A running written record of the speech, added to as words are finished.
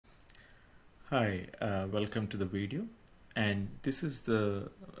Hi, welcome to the video, and this is the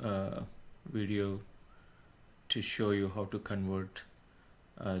video to show you how to convert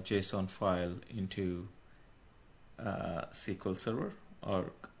a JSON file into SQL Server,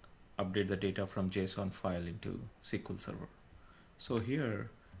 or update the data from JSON file into SQL Server. So here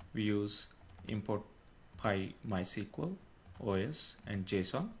we use import MySQL OS and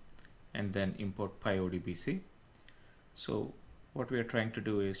JSON, and then import PyODBC. So what we are trying to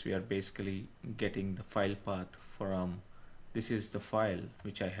do is we are basically getting the file path from, this is the file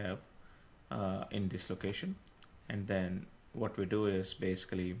which I have in this location, and then what we do is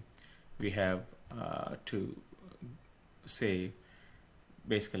basically we have to say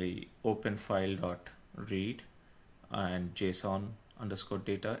basically open file dot read, and JSON underscore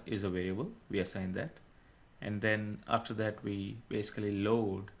data is a variable, we assign that, and then after that we basically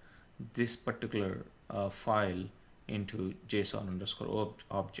load this particular file into JSON underscore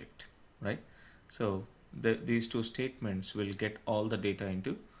object, right? So these two statements will get all the data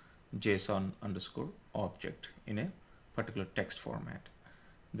into JSON underscore object in a particular text format.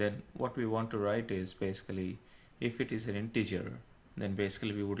 Then what we want to write is basically, if it is an integer, then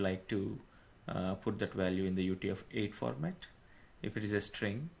basically we would like to put that value in the UTF-8 format. If it is a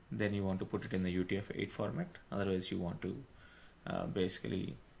string, then you want to put it in the UTF-8 format. Otherwise you want to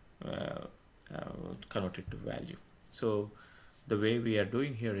basically convert it to value. So the way we are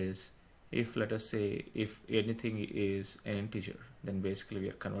doing here is, if let us say if anything is an integer, then basically we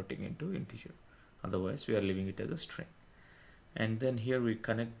are converting into integer. Otherwise we are leaving it as a string. And then here we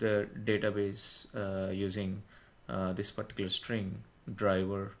connect the database using this particular string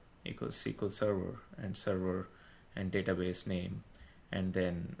driver equals SQL Server, and server and database name, and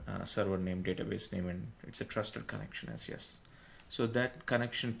then server name, database name, and it's a trusted connection as yes. So that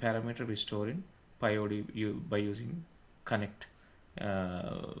connection parameter we store in PyOD by using connect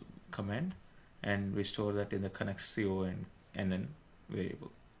command, and we store that in the connect CONN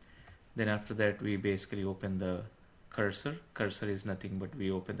variable. Then after that we basically open the cursor. Cursor is nothing but we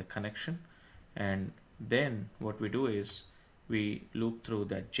open the connection, and then what we do is we loop through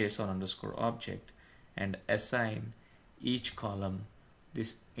that JSON underscore object and assign each column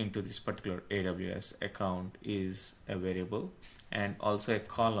this into this particular AWS account is a variable and also a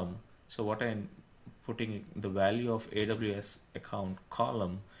column. So what I'm putting the value of AWS account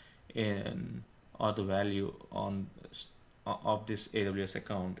column in, or the value on of this AWS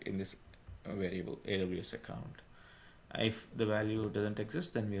account in this variable AWS account. If the value doesn't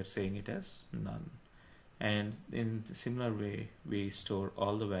exist, then we are saying it as none. And in a similar way we store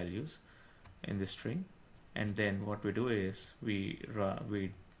all the values in the string, and then what we do is we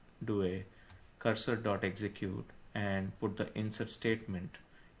do a cursor dot execute and put the insert statement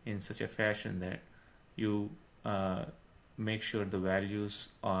in such a fashion that you make sure the values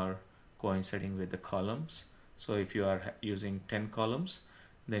are coinciding with the columns. So if you are using 10 columns,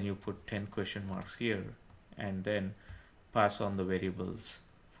 then you put 10 question marks here, and then pass on the variables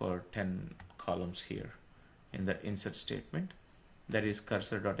for 10 columns here in the insert statement. That is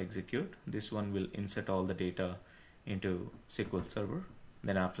cursor dot execute. This one will insert all the data into SQL Server.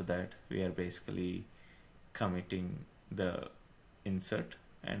 Then after that we are basically committing the insert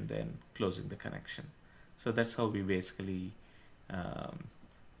and then closing the connection. So that's how we basically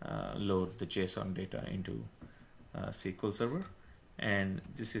load the JSON data into SQL Server, and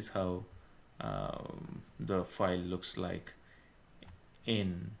this is how the file looks like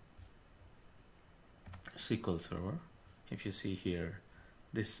in SQL Server. If you see here,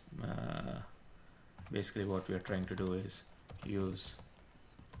 this basically what we are trying to do is use,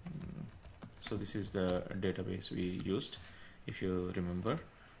 so this is the database we used. If you remember,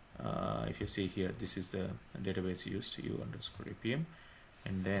 if you see here, this is the database used, u underscore apm,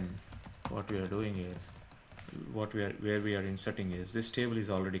 and then what we are doing is where we are inserting is this table is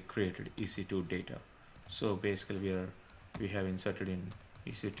already created, EC2 data. So basically we have inserted in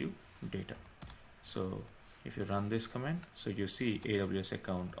EC2 data. So if you run this command, so you see AWS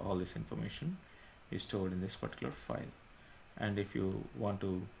account, all this information is stored in this particular file. And if you want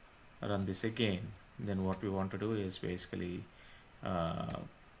to run this again, then what we want to do is basically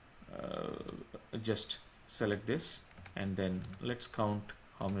just select this, and then let's count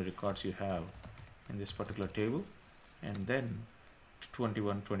how many records you have in this particular table, and then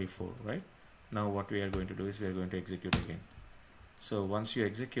 21, 24, right? Now what we are going to do is we are going to execute again. So once you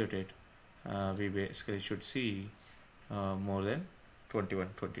execute it, we basically should see more than 21,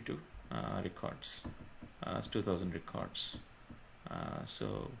 22 records, 2000 records.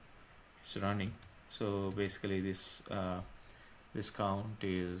 So it's running. So basically this this count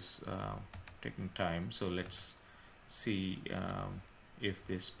is taking time. So let's see if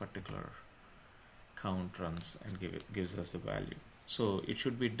this particular count runs and gives us the value. So it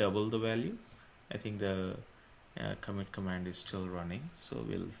should be double the value. I think the commit command is still running, so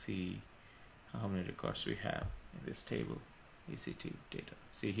we'll see how many records we have in this table. EC2 data,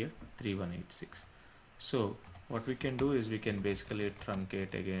 see here 3186. So what we can do is we can basically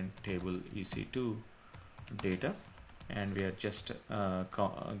truncate again table EC2 data, and we are just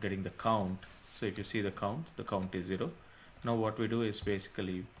getting the count. So if you see the count is 0. Now what we do is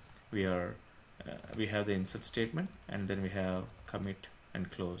basically we have the insert statement, and then we have commit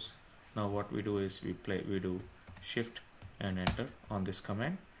and close. Now what we do is we do shift and enter on this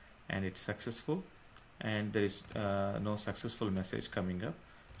command, and it's successful, and there is no successful message coming up.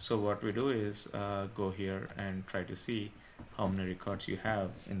 So what we do is go here and try to see how many records you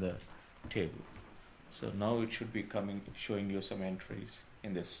have in the table. So now it should be showing you some entries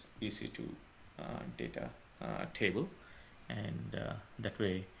in this EC2 data table, and that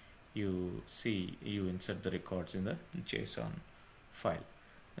way you insert the records in the JSON file,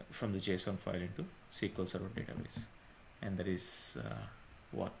 from the JSON file into SQL Server database. And that is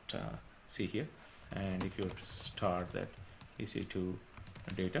what see here. And if you start that EC2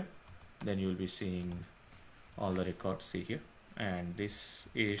 data, then you will be seeing all the records, see here, and this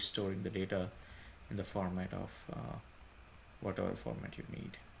is storing the data in the format of whatever format you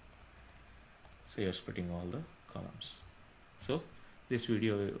need. So you're splitting all the columns. So this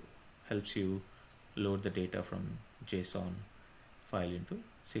video helps you load the data from JSON file into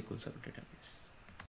SQL Server database.